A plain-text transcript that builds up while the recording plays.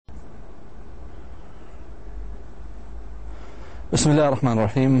Bismillah ar-Rahman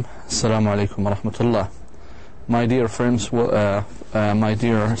ar-Rahim. Assalamu alaikum wa rahmatullah. My dear friends, my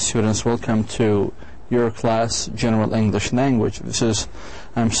dear students, welcome to your class, General English Language.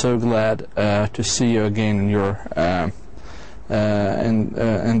 I'm so glad to see you again in your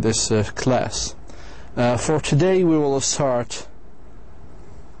in this class. For today, we will start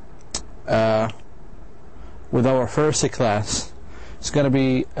with our first class. It's going to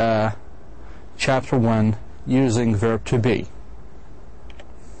be Chapter 1, using verb to be.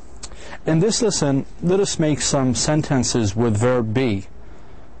 In this lesson, let us make some sentences with verb be.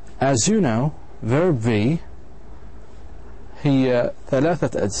 As you know, verb be هي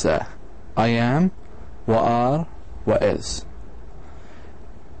ثلاثة أجزاء: I am, وare, وis.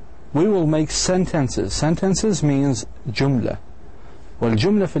 We will make sentences. Sentences means جملة.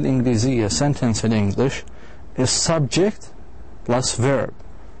 والجملة في الإنجليزية, sentence in English, is subject plus verb,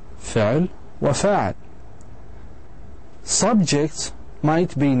 فعل وفاعل. Subjects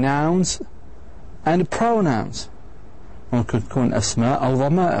might be nouns and pronouns. ممكن تكون أسماء أو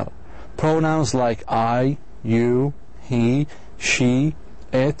ضمائر. Pronouns like I, you, he, she,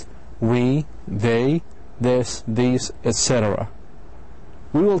 it, we, they, this, these, etc.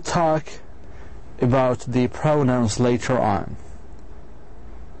 We will talk about the pronouns later on.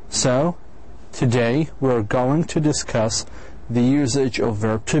 So, today we're going to discuss the usage of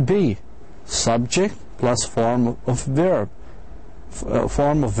verb to be. Subject plus form of verb.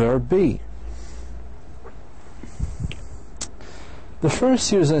 Form of verb be. The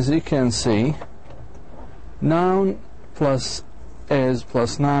first use, as you can see, noun plus is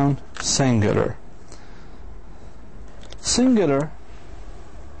plus noun, singular. Singular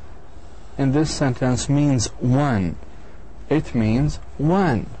in this sentence means one. It means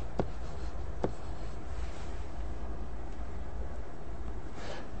one.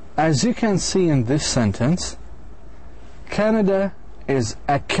 As you can see in this sentence, Canada is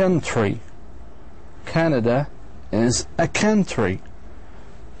a country. Canada is a country.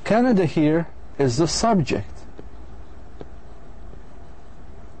 Canada here is the subject.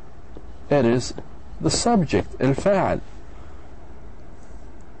 It is the subject, الفاعل.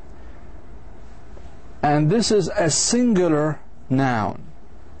 And this is a singular noun.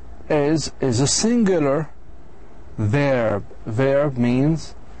 Is a singular verb. Verb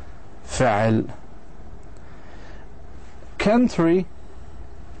means فعل. Country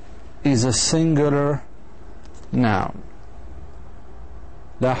is a singular noun.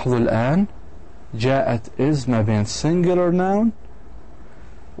 لاحظوا الآن جاءت is ما بين singular noun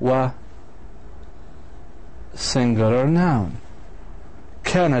و singular noun.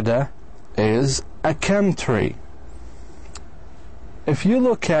 Canada is a country. If you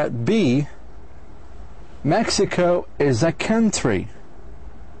look at B, Mexico is a country.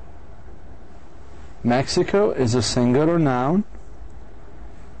 Mexico is a singular noun.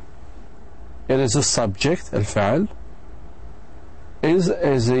 It is a subject, الفعل. Is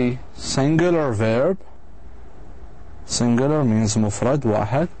a singular verb. Singular means مفرد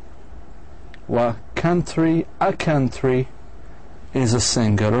واحد. و country, a country, is a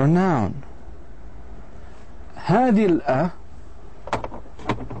singular noun. هذه الأ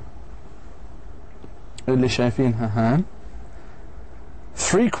اللي شايفينها هان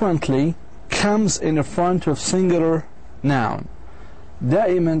frequently comes in front of singular noun.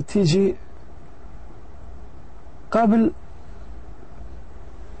 دائما تيجي قبل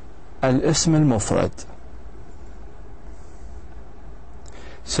الاسم المفرد.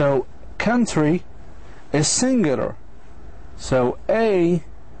 So country is singular. So A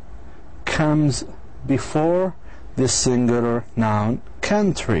comes before the singular noun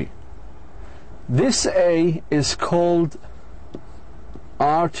country. This A is called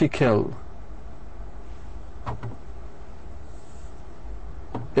article.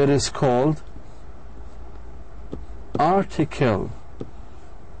 It is called article.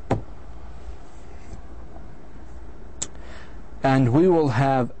 And we will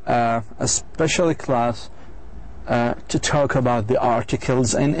have a special class to talk about the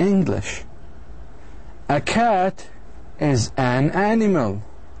articles in English. A cat is an animal.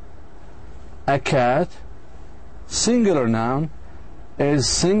 A cat, singular noun, is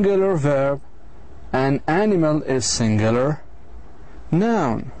singular verb, and animal is singular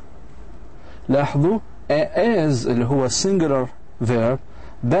noun. لاحظوا is اللي هو singular verb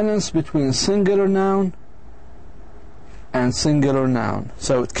balance between singular noun and singular noun.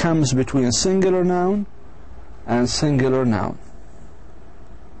 So it comes between singular noun and singular noun.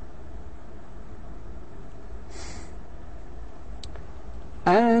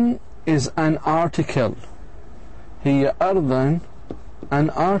 An is an article. هي أرضا an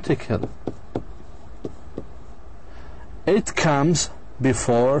article. It comes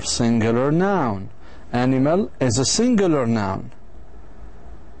before singular noun. Animal is a singular noun.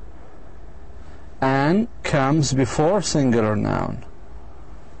 An comes before singular noun.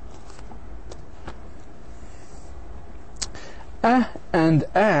 A and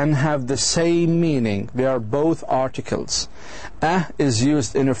an have the same meaning. They are both articles. A is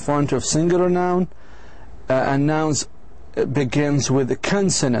used in front of singular noun, and nouns begins with a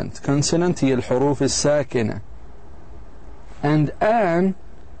consonant. Consonant هي الحروف الساكنة. And an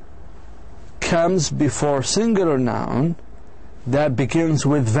comes before singular noun that begins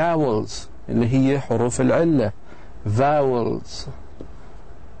with vowels اللي هي حروف العلة. Vowels.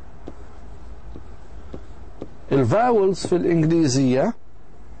 الفاولز في الانجليزية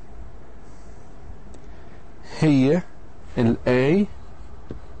هي ال A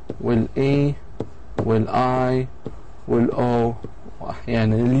وال E وال I وال O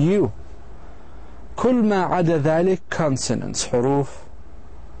وأحيانا ال U. كل ما عدا ذلك consonants حروف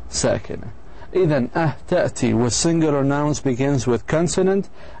ساكنة. إذن تأتي with singular nouns begins with consonant,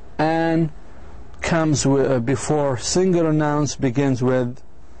 and comes before singular nouns begins with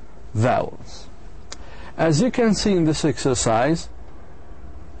vowels. As you can see in this exercise,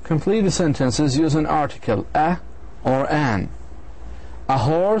 complete the sentences using article a or an. A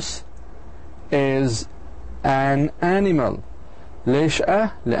horse is an animal. ليش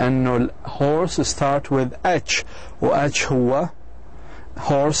لأنه horse start with H, و H هو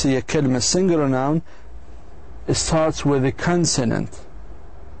horse هي كلمة singular noun starts with a consonant.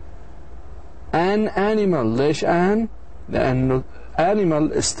 An animal. ليش an؟ لأنه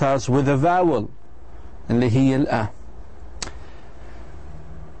animal starts with a vowel اللي هي الأ.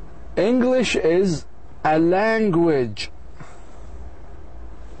 English is a language.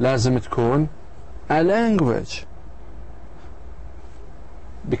 لازم تكون a language,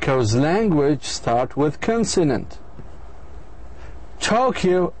 because language start with consonant.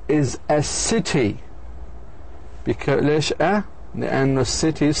 Tokyo is a city. because ليش لأنه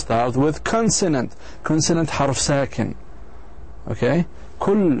city start with consonant. Consonant حرف ساكن. Okay.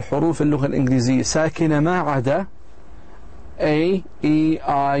 كل حروف اللغة الإنجليزية ساكنة ما عدا A, E,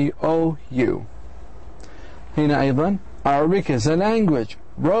 I, O, U. هنا أيضا Arabic is a language.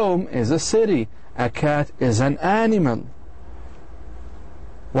 Rome is a city. A cat is an animal.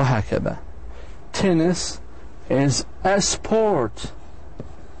 وهكذا. Tennis is a sport.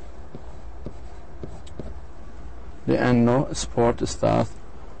 لأنه sport starts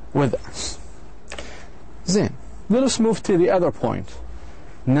with S. زين. Let us move to the other point.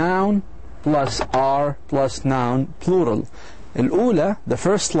 Noun plus R plus noun plural. الأولى, the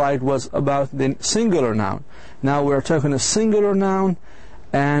first slide was about the singular noun. Now we're talking a singular noun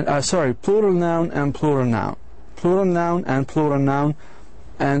and plural noun and plural noun. Plural noun and plural noun,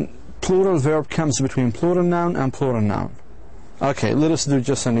 and plural verb comes between plural noun and plural noun. Okay, let us do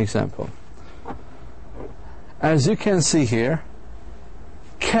just an example. As you can see here,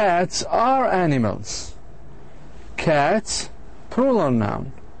 cats are animals. Cats, plural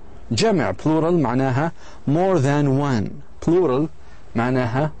noun. جمع plural معناها more than one. Plural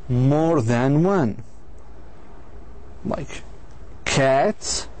معناها more than one. Like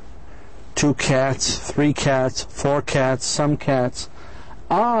cats, 2 cats, 3 cats, 4 cats, some cats.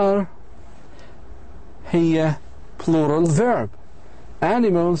 Are هي plural verb.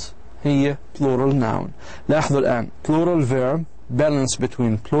 Animals هي plural noun. لاحظوا الآن plural verb balance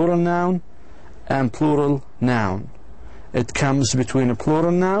between plural noun and plural noun. It comes between a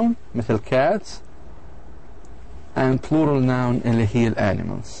plural noun مثل cats and plural noun اللي هي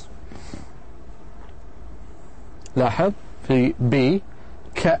الانيمالز. لاحظ في B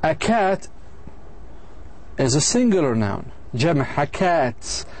a cat is a singular noun. جمعها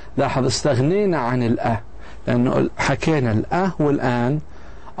cats. لاحظ استغنينا عن الأ لأنه حكينا الأ والآن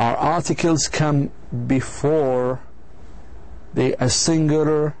our articles come before the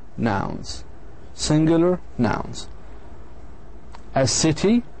singular nouns. Singular nouns. A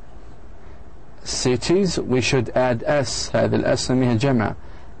city, cities, we should add S. هذا الأس نسميها جمع.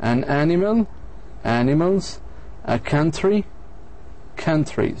 An animal, animals. A country,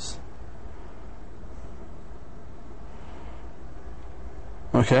 countries.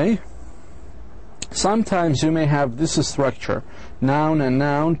 Okay? Sometimes you may have this structure. Noun and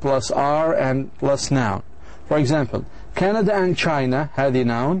noun plus R and plus noun. For example, Canada and China هذه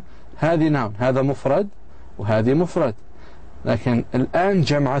noun هذه noun. هذا مفرد وهذه مفرد. لكن الآن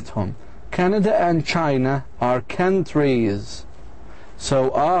جمعتهم. Canada and China are countries.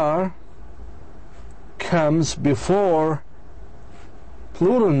 So R comes before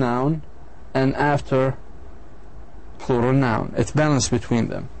plural noun and after plural noun. It's balanced between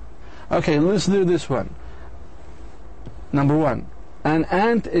them. Okay, let's do this one. Number one, an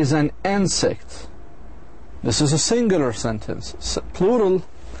ant is an insect. This is a singular sentence. Plural,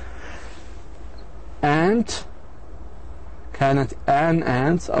 ant كانت an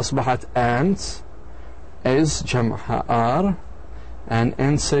ant أصبحت ants is جمعها are and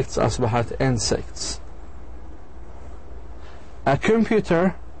insects أصبحت insects. A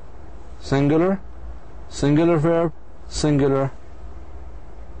computer, singular, singular verb, singular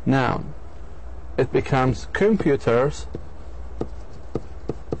noun. It becomes computers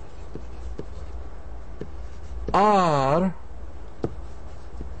are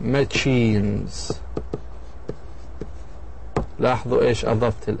machines. لاحظوا ايش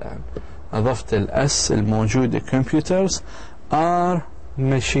اضفت الان. اضفت الاس الموجودة computers are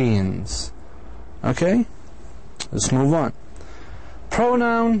machines. Okay, let's move on.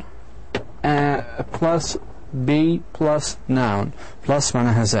 Pronoun plus be plus noun. Plus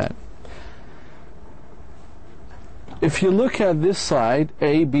معناها زائد. If you look at this side,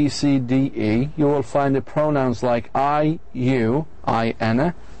 A, B, C, D, E, you will find the pronouns like I, you, I,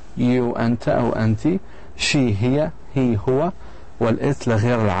 أنا, you, أنت أو أنتِ, she, هي, he, هو, والإت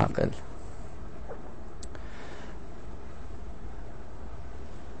لغير العاقل.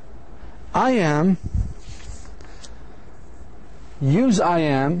 I am, use I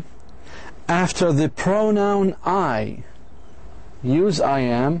am after the pronoun I. Use I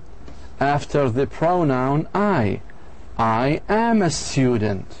am after the pronoun I. I am a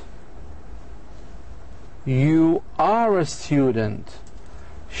student. You are a student.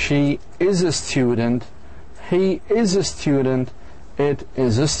 She is a student. He is a student. It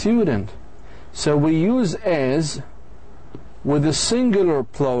is a student. So we use is with a singular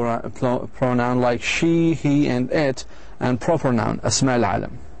pronoun like she, he, and it, and proper noun أسماء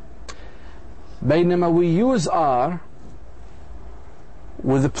العالم. بينما we use are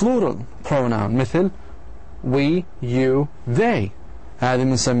with a plural pronoun مثل we, you, they. هذه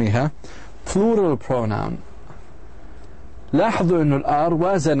بنسميها plural pronoun. لاحظوا إنه الآر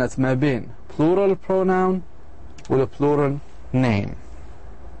وازنت ما بين plural pronoun وال plural name.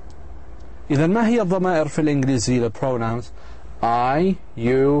 إذا ما هي الضمائر في الإنجليزية pronouns؟ I,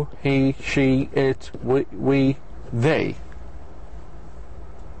 you, he, she, it, we, they.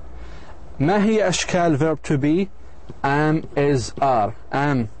 ما هي أشكال verb to be؟ am, is, are.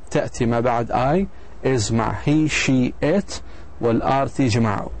 am تأتي ما بعد I, is مع he, she, it, والآر تيجي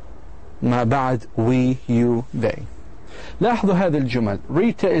معه ما بعد we, you, they. لاحظوا هذه الجمل.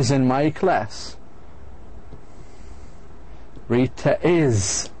 Rita is in my class. Rita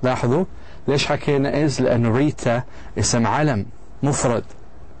is. لاحظوا ليش حكينا is؟ لأنه Rita اسم علم مفرد.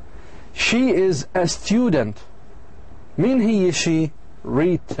 She is a student. مين هي she؟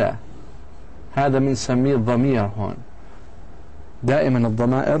 Rita. هذا بنسميه الضمير هون. دائما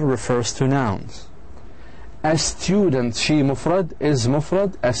الضمائر refers to nouns. A student she مفرد is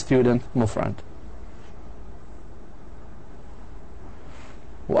مفرد a student مفرد.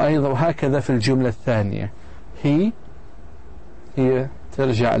 وأيضا وهكذا في الجملة الثانية. He هي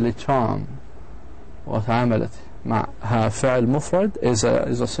ترجع لتوم وتعاملت معها فعل مفرد is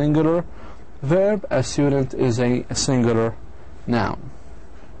a singular verb. A student is a singular noun.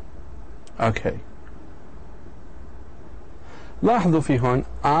 Okay. لاحظوا في هون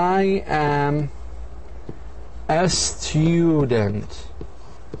I am a student.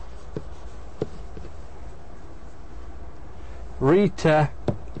 Rita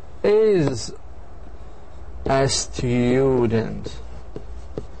is a student.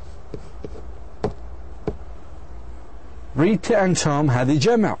 Rita and Tom هذه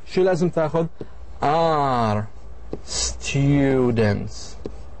جمع. شو لازم تاخذ؟ are students.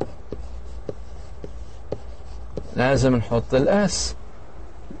 لازم نحط الاس.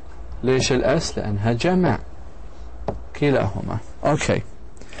 ليش الاس؟ لأنها جمع كلاهما. Okay,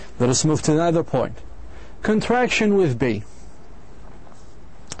 let us move to another point. Contraction with B.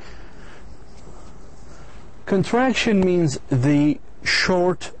 Contraction means the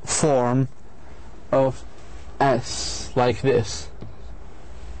short form of S, like this.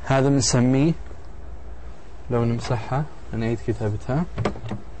 هذا بنسميه لو نمسحها نعيد كتابتها.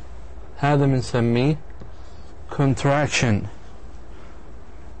 هذا بنسميه contraction.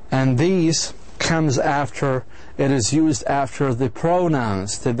 And these comes after, it is used after the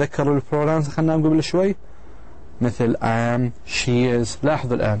pronouns. تتذكروا البروناونز خلنا قبل شوي؟ مثل am, she is.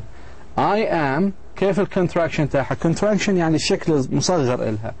 لاحظوا الآن I am كيف الكونتراكشن تاعها؟ contraction يعني شكل مصغر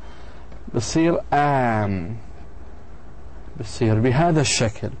إلها. بصير am، بصير بهذا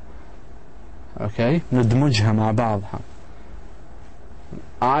الشكل. اوكي، ندمجها مع بعضها.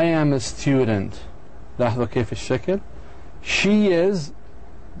 I am a student. لاحظوا كيف الشكل. She is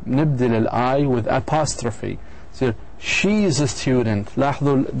نبدل ال I with apostrophe. So she is a student.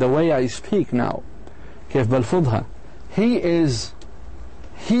 لاحظوا the way I speak now كيف بلفظها. He is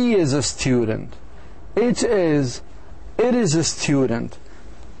a student. It is a student.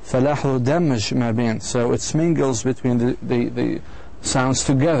 فلاحظوا دمج ما بين, so it mingles between the sounds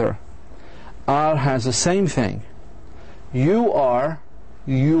together. R has the same thing. You are,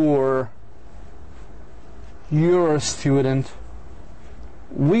 you're a student.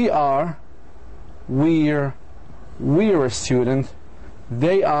 We are, we're a student.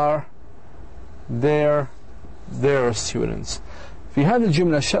 They are, they're students. في هذه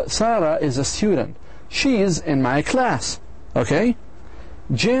الجملة Sarah is a student. She is in my class. Okay?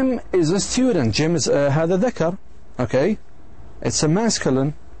 Jim is a student. Jim is هذا ذكر. Okay? It's a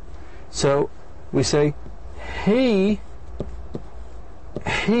masculine. So we say he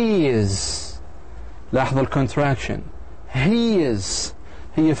is. لاحظوا الcontraction. He is.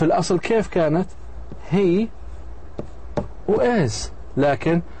 هي في الأصل كيف كانت؟ he و is.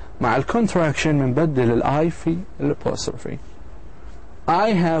 لكن مع الcontraction بنبدل الI في الapostrophe.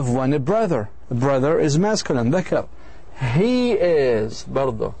 I have one brother. Brother is masculine. ذكر. He is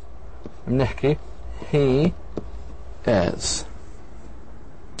برضو بنحكي he is.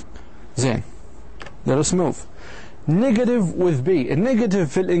 زين. Let us move. Negative with B. النيجاتيف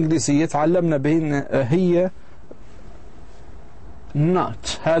في الإنجليزية تعلمنا بين هي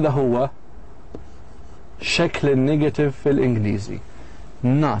not. هذا هو شكل النيجاتيف في الإنجليزي.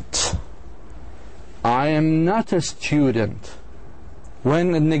 Not. I am not a student.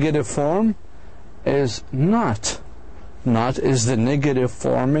 When the negative form is not. Not is the negative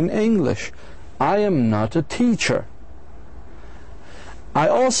form in English. I am not a teacher. I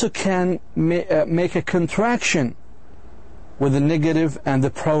also can make a contraction with the negative and the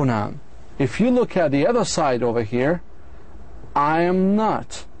pronoun. If you look at the other side over here, I am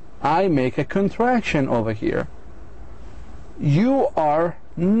not. I make a contraction over here. You are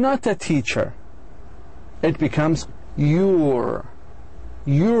not a teacher. It becomes you're.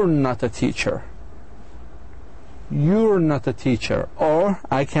 You're not a teacher. You're not a teacher. Or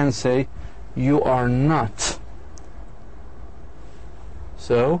I can say you are not.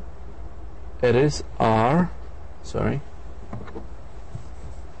 So it is are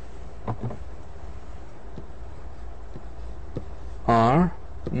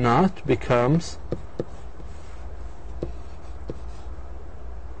not becomes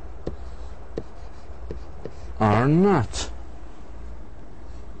are not.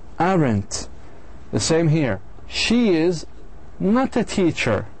 Aren't. The same here. She is not a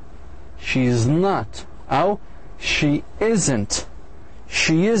teacher. She is not. أو she isn't.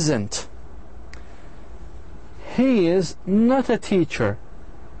 She isn't. He is not a teacher.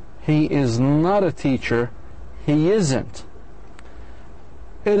 He is not a teacher. He isn't.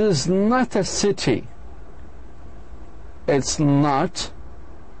 It is not a city. It's not.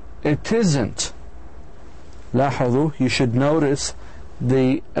 It isn't. لاحظوا, you should notice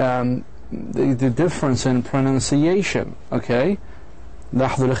the difference in pronunciation. Okay?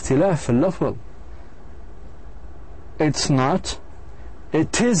 لاحظوا الاختلاف في اللفظ. It's not.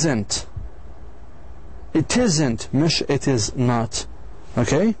 It isn't. It isn't. مش it is not.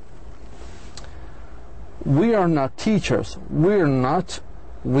 Okay? We are not teachers. We're not.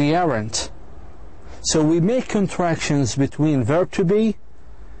 We aren't. So we make contractions between verb to be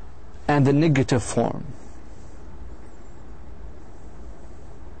and the negative form.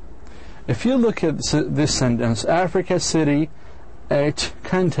 If you look at this sentence, Africa city, a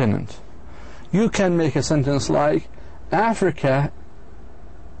continent, you can make a sentence like Africa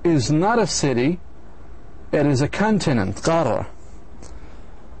is not a city, it is a continent, قارة.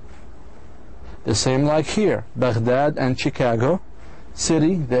 The same like here, Baghdad and Chicago,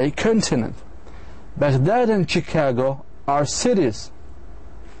 city, they continent. Baghdad and Chicago are cities.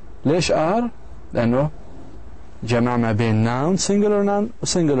 ليش are؟ لأنه جمع ما بين noun, singular noun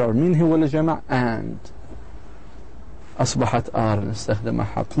singular. مين هو اللي جمع؟ and. أصبحت are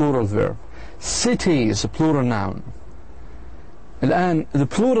نستخدمها plural verb. Cities plural noun. الآن the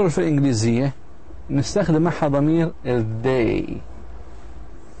plural في الإنجليزية نستخدم معها ضمير they.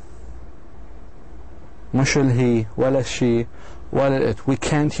 مش الهي ولا الشي ولا it. We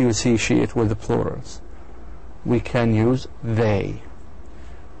can't use he, she, it with the plurals. We can use they.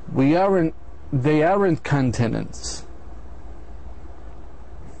 They aren't continents.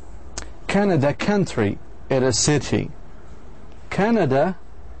 Canada, country, it is city. Canada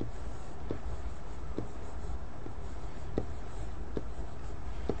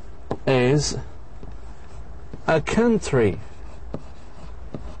is a country.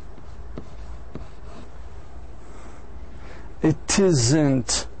 It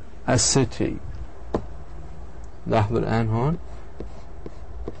isn't a city. لاحظوا الآن هون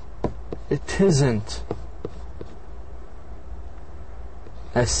it isn't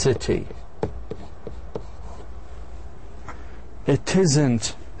a city. It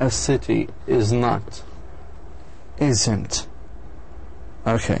isn't a city is not. Isn't.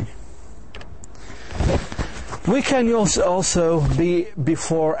 Okay. We can use also be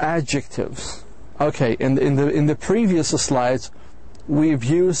before adjectives. Okay, in the previous slides we've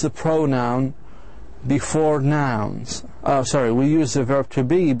used the pronoun before nouns. We use the verb to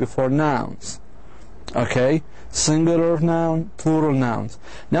be before nouns. Okay, singular noun, plural nouns.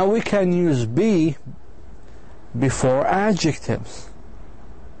 Now we can use be before adjectives.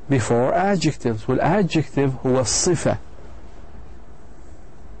 Before adjectives. والadjective هو الصفة.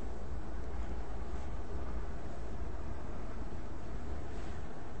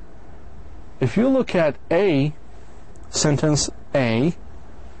 If you look at A, sentence A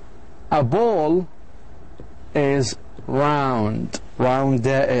ball is round. round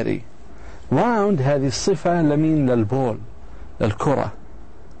دائري. round هذه الصفة لمين؟ للبول، للكرة.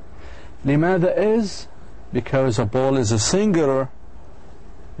 لماذا is? Because a ball is a singular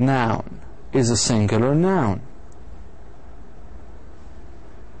noun. Is a singular noun.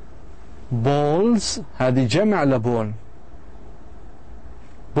 balls هذه جمع لبول.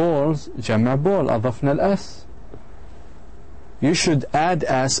 balls جمع بول، أضفنا الأس. You should add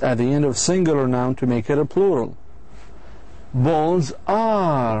s at the end of singular noun to make it a plural. balls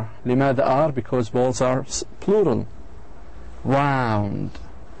are. لماذا are? Because balls are plural. round.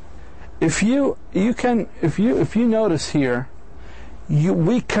 If you notice here,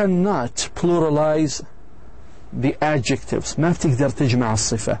 we cannot pluralize the adjectives. ما بتقدر تجمع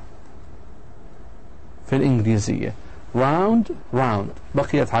الصفة في الإنجليزية. round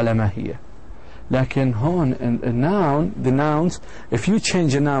بقيت على ما هي. لكن هون the nouns, if you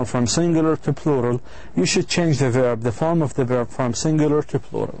change a noun from singular to plural, you should change the verb, the form of the verb, from singular to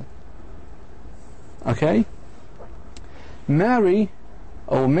plural. Okay? Mary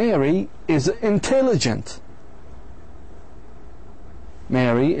is intelligent.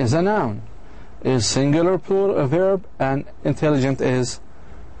 Mary is a noun. Is singular, plural, a verb, and intelligent is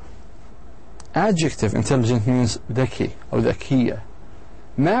adjective. Intelligent means ذكي أو ذكية.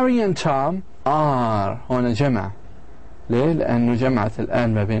 Mary and Tom are. هنا جمع. ليه؟ لأنه جمعت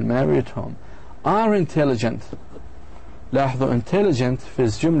الآن ما بين Mary و Tom. Are intelligent. لاحظوا intelligent في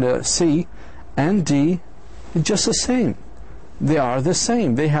الجملة C and D is just the same. They are the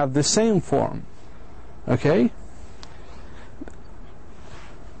same. They have the same form. Okay?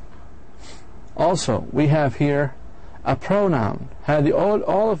 Also, we have here a pronoun.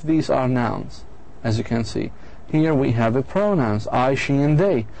 All of these are nouns, as you can see. Here we have a pronouns, I, she, and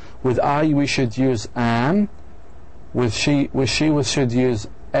they. With I, we should use am. With she, we should use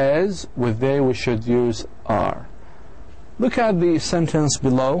as. With they, we should use are. Look at the sentence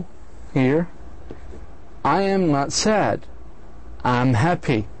below here. I am not sad. I'm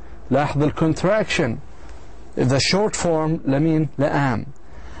happy. لاحظ الcontraction. The short form لمين؟ لأم.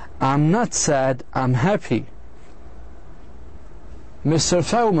 I'm not sad, I'm happy. Mr.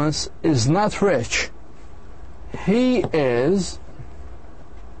 Thomas is not rich. He is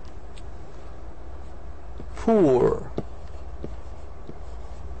poor.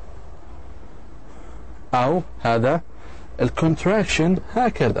 أو هذا الcontraction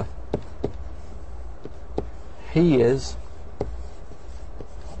هكذا. He is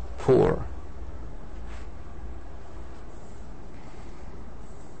poor.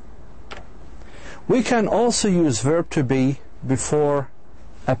 We can also use verb to be before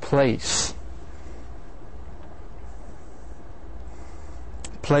a place.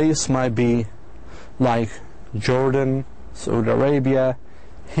 Place might be like Jordan, Saudi Arabia,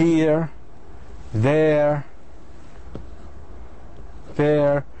 here, there,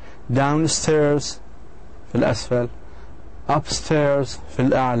 downstairs في الأسفل, upstairs في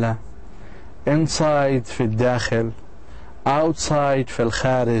الأعلى, inside في الداخل, outside في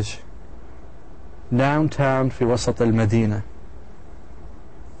الخارج, downtown في وسط المدينة.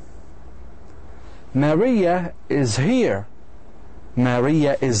 Maria is here.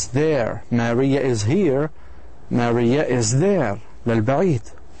 Maria is there. Maria is here. Maria is there. للبعيد.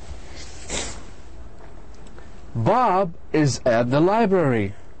 Bob is at the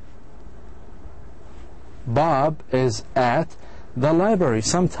library. Bob is at the library.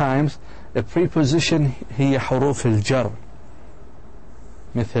 Sometimes the preposition هي حروف الجر.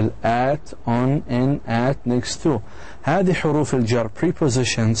 مثل at, on, in, at, next to. هذه حروف الجر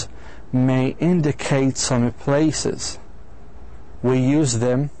prepositions may indicate some places. We use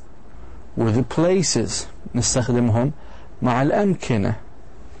them with the places. نستخدمهم مع الأمكنة.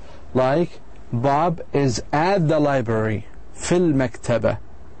 Like Bob is at the library. في المكتبة.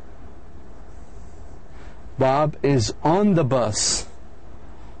 Bob is on the bus.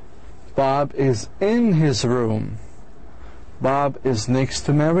 Bob is in his room. Bob is next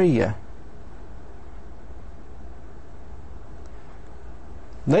to Maria.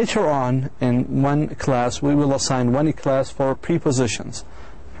 Later on in one class we will assign one class for prepositions.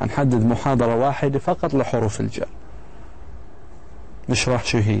 هنحدد محاضرة واحدة فقط لحروف الجر. نشرح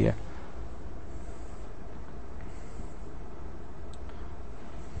شو هي.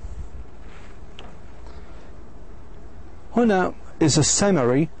 هنا is a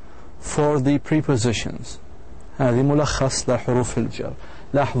summary for the prepositions. هذه ملخص لحروف الجر.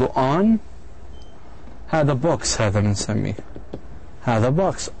 لاحظوا on هذا box هذا بنسميه. هذا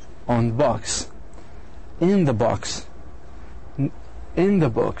box on box in the box in the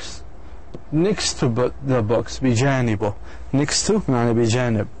box next to the box بجانبه next to يعني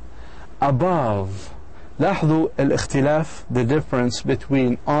بجانب above. لاحظوا الاختلاف the difference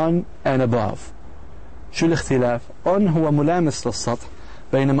between on and above. شو الاختلاف؟ on هو ملامس للسطح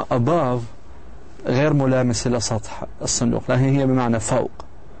بينما above غير ملامس لسطح الصندوق لكن هي بمعنى فوق.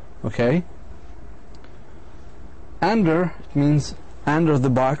 okay. under it means under the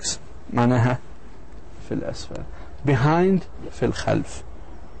box معناها في الأسفل. behind في الخلف.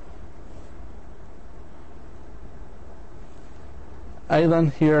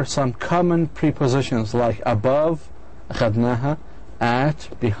 أيضا here are some common prepositions like above أخذناها at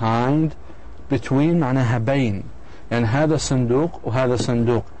behind between معناها بين يعني هذا صندوق وهذا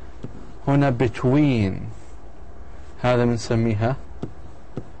صندوق هنا between هذا بنسميها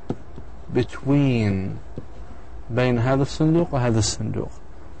between بين هذا الصندوق وهذا الصندوق.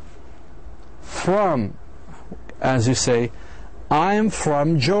 from as you say I am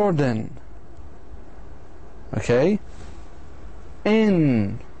from Jordan. okay.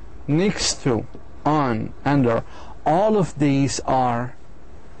 in next to on under all of these are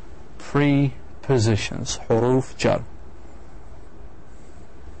prepositions حروف جر.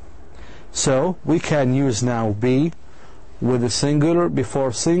 so we can use now be with a singular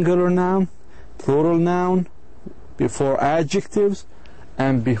before singular noun, plural noun, before adjectives,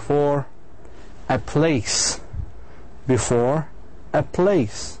 and before a place. Before a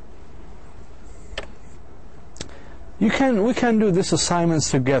place. We can do this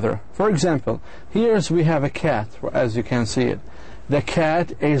assignments together. For example, here we have a cat, as you can see it. The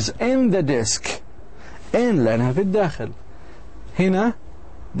cat is in the desk. in لأنها في الداخل. هنا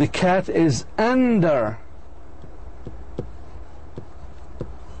the cat is under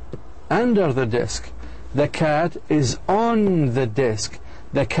the desk. The cat is on the desk.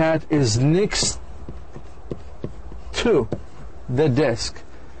 The cat is next to the desk.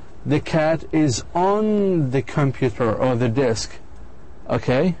 The cat is on the computer or the desk.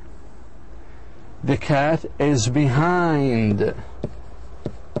 okay. The cat is behind.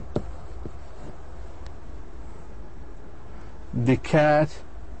 The cat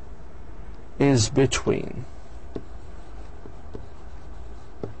is between.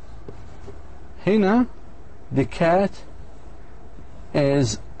 هنا the cat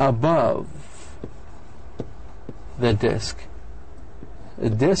is above the desk.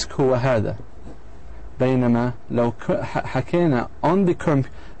 الديسك هو هذا. بينما لو حكينا on the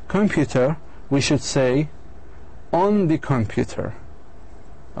computer we should say on the computer.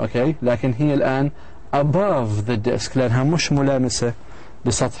 okay. لكن هي الآن above the desk لأنها مش ملامسة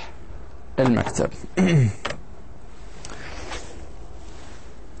لسطح المكتب.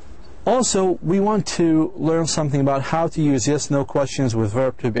 Also, we want to learn something about how to use yes/no questions with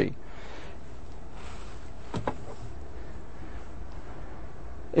verb to be.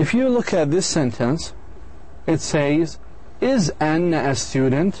 If you look at this sentence, it says, is Anna a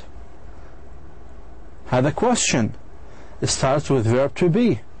student? هذا question. It starts with verb to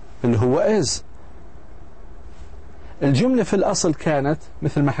be اللي هو is. الجملة في الأصل كانت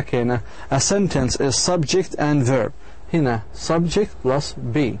مثل ما حكينا a sentence is subject and verb. هنا subject plus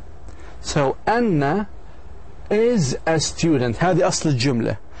be. So Anna is a student. هذه أصل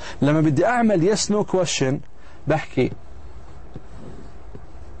الجملة. لما بدي أعمل yes no question بحكي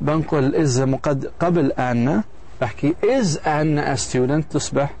بنقل is قبل Anna بحكي is Anna a student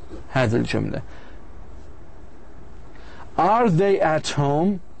تصبح هذه الجملة. Are they at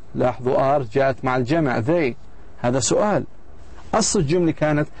home؟ لاحظوا are جاءت مع الجمع they. هذا سؤال. أصل الجملة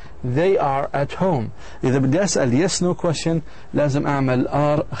كانت they are at home. إذا بدي أسأل yes no question لازم أعمل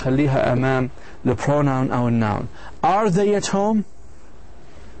are أخليها أمام البروناون أو الناون. Are they at home؟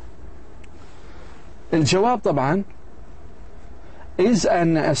 الجواب طبعا is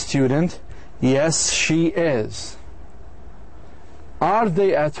Anna a student? Yes she is. Are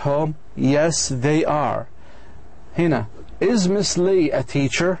they at home? Yes, they are. هنا, is Miss Lee a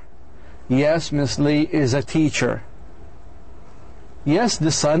teacher? Yes, Miss Lee is a teacher. Yes,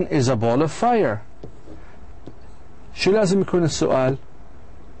 the sun is a ball of fire. شو لازم يكون السؤال؟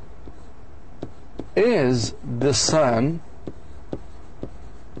 Is the sun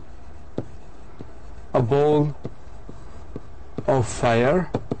a ball of fire?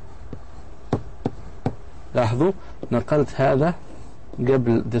 لاحظوا نقلت هذا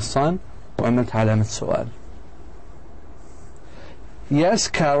قبل the sun وعملت علامة سؤال. Yes,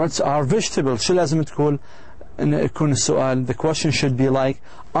 carrots are vegetables. شو لازم تقول إن يكون السؤال؟ The question should be like,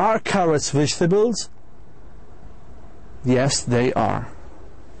 are carrots vegetables? Yes, they are.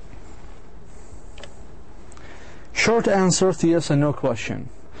 Short answer to yes and no question.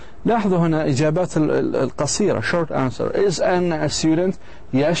 لاحظوا هنا إجابات القصيرة. Short answer. Is Anna a student?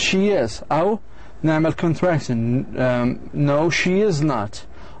 Yes, she is. أو نعمل contraction. No, she is not.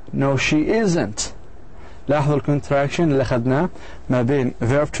 No, she isn't. لاحظوا الكونتراكشن اللي أخذناه ما بين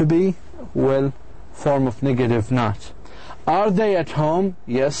verb to be وال form of negative not. Are they at home?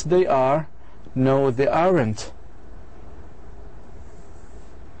 Yes, they are. No, they aren't.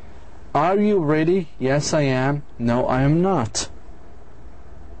 Are you ready? Yes, I am. No, I am not.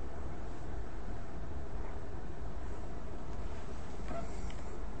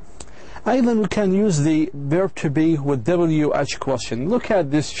 أيضا we can use the verb to be with WH question. Look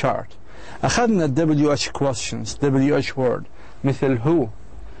at this chart. أخذنا WH questions, WH word, مثل who.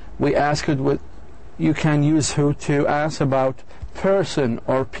 We ask it with, you can use who to ask about person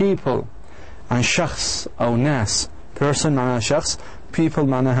or people. عن شخص أو ناس. Person معناها شخص, people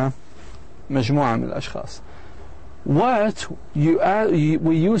معناها مجموعة من الأشخاص. What,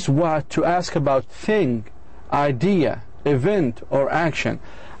 we use what to ask about thing, idea, event or action.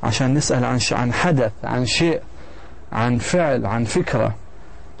 عشان نسأل عن حدث, عن شيء, عن فعل, عن فكرة.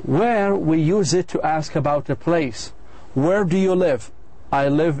 Where, we use it to ask about a place. Where do you live? I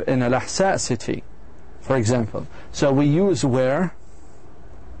live in Al-Ahsa city, for example. So we use where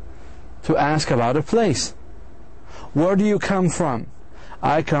to ask about a place. Where do you come from?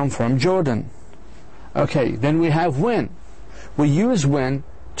 I come from Jordan. Okay, then we have when. We use when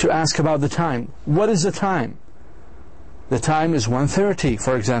to ask about the time. What is the time? The time is 1:30,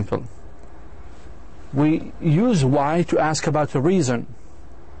 for example. We use why to ask about the reason.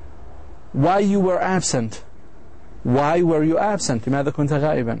 Why you were absent? Why were you absent? لماذا كنت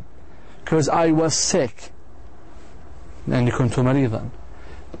غائبا? Because I was sick. لأني كنت مريضا.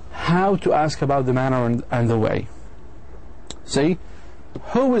 How to ask about the manner and the way. See?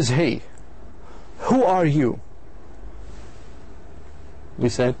 Who is he? Who are you? We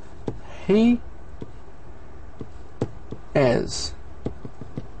said, he is.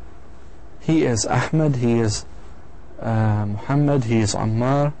 He is Ahmed, he is Muhammad, he is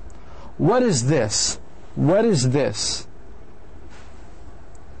Ammar. What is this? What is this?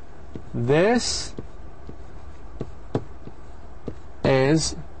 This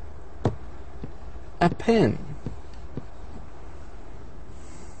is a pen.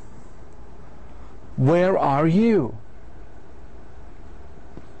 Where are you?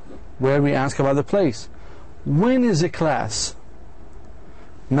 Where we ask about the place. When is the class?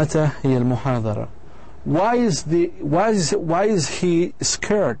 متى هي المحاضرة? Why is he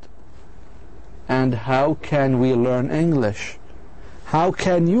scared? And how can we learn English? How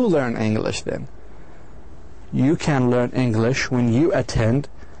can you learn English then? You can learn English when you attend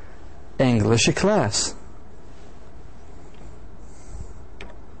English class.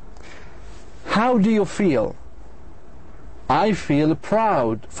 How do you feel? I feel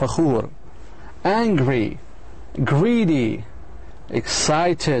proud, فخور, angry, greedy,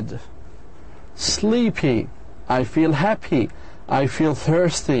 excited, sleepy. I feel happy. I feel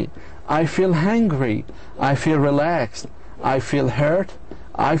thirsty. I feel hungry. I feel relaxed. I feel hurt.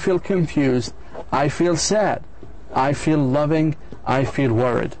 I feel confused. I feel sad. I feel loving. I feel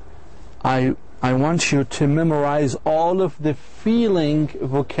worried. I want you to memorize all of the feeling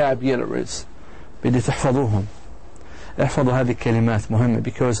vocabularies. بدي تحفظوهم. احفظوا هذه الكلمات مهمة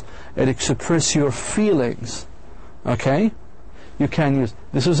because it expresses your feelings. Okay? You can use,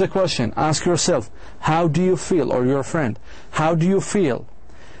 this is a question. Ask yourself, how do you feel? Or your friend, how do you feel?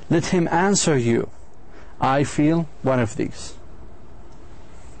 Let him answer you. I feel one of these.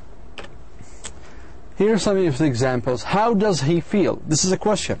 Here are some of the examples. How does he feel? This is a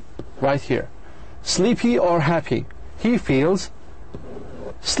question right here. Sleepy or happy? He feels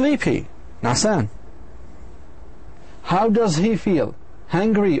sleepy. نعسان. How does he feel?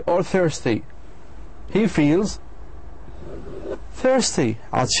 Hungry or thirsty? He feels thirsty.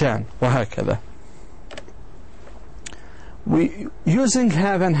 عطشان. وهكذا. we using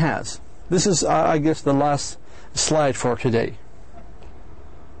have and has. This is I guess the last slide for today.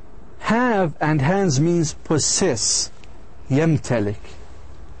 Have and has means possess. يمتلك.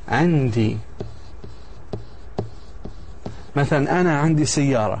 عندي. مثلا أنا عندي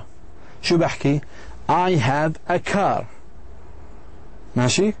سيارة. شو بحكي؟ I have a car.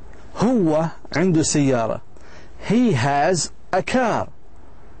 ماشي؟ هو عنده سيارة. He has a car.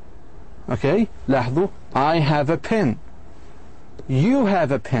 Okay? لاحظوا. I have a pen. You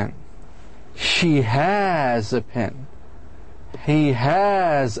have a pen. She has a pen. He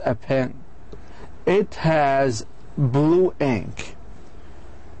has a pen. It has blue ink.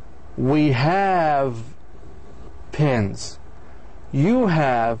 We have pens. You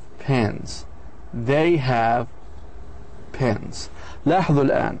have pens. They have pens. لاحظوا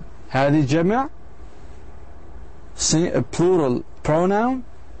الآن هذه جمع plural pronoun,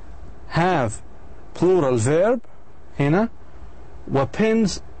 have plural verb هنا,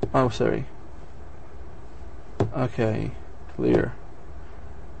 وpens okay, clear.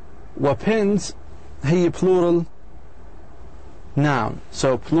 وpens هي plural noun,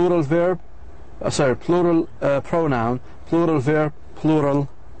 so plural verb, plural pronoun, plural verb, plural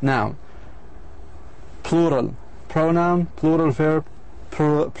noun. Plural pronoun, plural verb,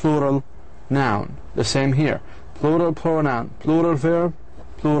 plural noun. The same here. Plural pronoun, plural verb,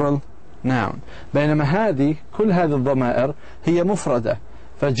 plural noun. بينما هذه كل هذه الضمائر هي مفردة،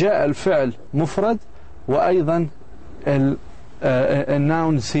 فجاء الفعل مفرد وأيضا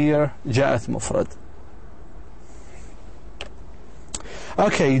الناونز here جاءت مفرد.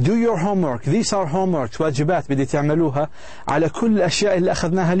 Okay, do your homework. These are homeworks, واجبات بدي تعملوها على كل الأشياء اللي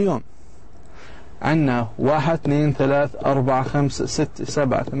أخذناها اليوم. عنا 1 2 3 4 5 6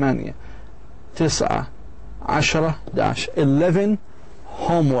 7 8 9 10 11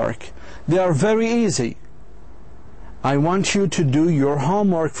 homework. They are very easy. I want you to do your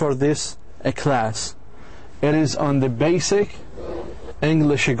homework for this class. It is on the basic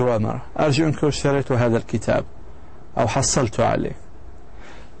English grammar. أرجو أنكم اشتريتوا هذا الكتاب أو حصلتوا عليه.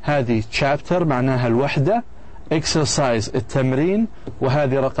 هذه chapter معناها الوحدة, exercise التمرين,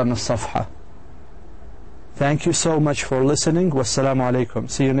 وهذه رقم الصفحة. Thank you so much for listening. والسلام عليكم.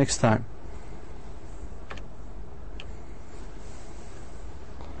 See you next time.